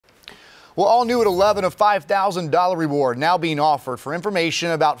Well, all new at 11, a $5,000 reward now being offered for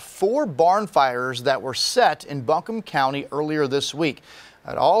information about 4 barn fires that were set in Buncombe County earlier this week.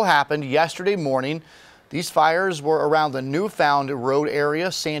 It all happened yesterday morning. These fires were around the Newfound Road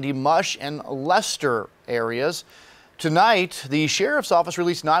area, Sandy Mush and Lester areas. Tonight, the sheriff's office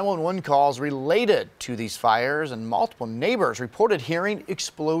released 911 calls related to these fires, and multiple neighbors reported hearing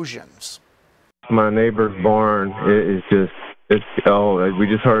explosions. My neighbor's barn is just, we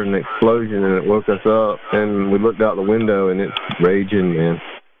just heard an explosion and it woke us up, and we looked out the window and it's raging, man.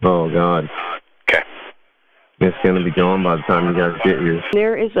 Oh, God. Okay. It's going to be gone by the time you guys get here.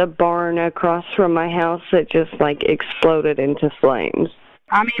 There is a barn across from my house that just exploded into flames.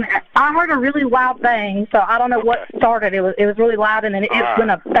 I mean, I heard a really loud bang, so I don't know what started. It was really loud, and then it went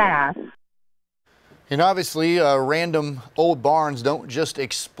up fast. And obviously, random old barns don't just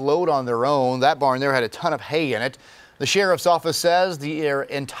explode on their own. That barn there had a ton of hay in it. The sheriff's office says the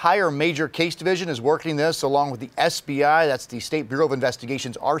entire major case division is working this along with the SBI. That's the State Bureau of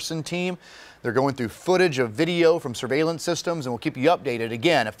Investigation's arson team. They're going through footage of video from surveillance systems, and we'll keep you updated.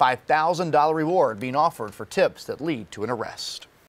 Again, a $5,000 reward being offered for tips that lead to an arrest.